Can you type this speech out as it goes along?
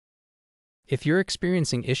If you're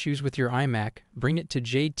experiencing issues with your iMac, bring it to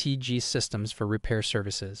JTG Systems for repair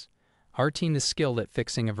services. Our team is skilled at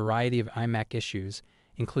fixing a variety of iMac issues,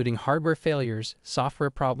 including hardware failures, software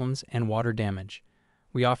problems, and water damage.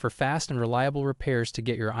 We offer fast and reliable repairs to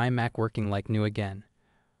get your iMac working like new again.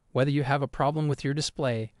 Whether you have a problem with your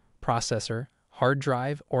display, processor, hard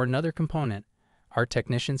drive, or another component, our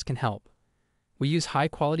technicians can help. We use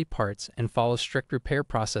high-quality parts and follow strict repair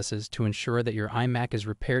processes to ensure that your iMac is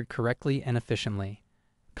repaired correctly and efficiently.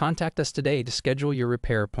 Contact us today to schedule your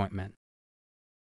repair appointment.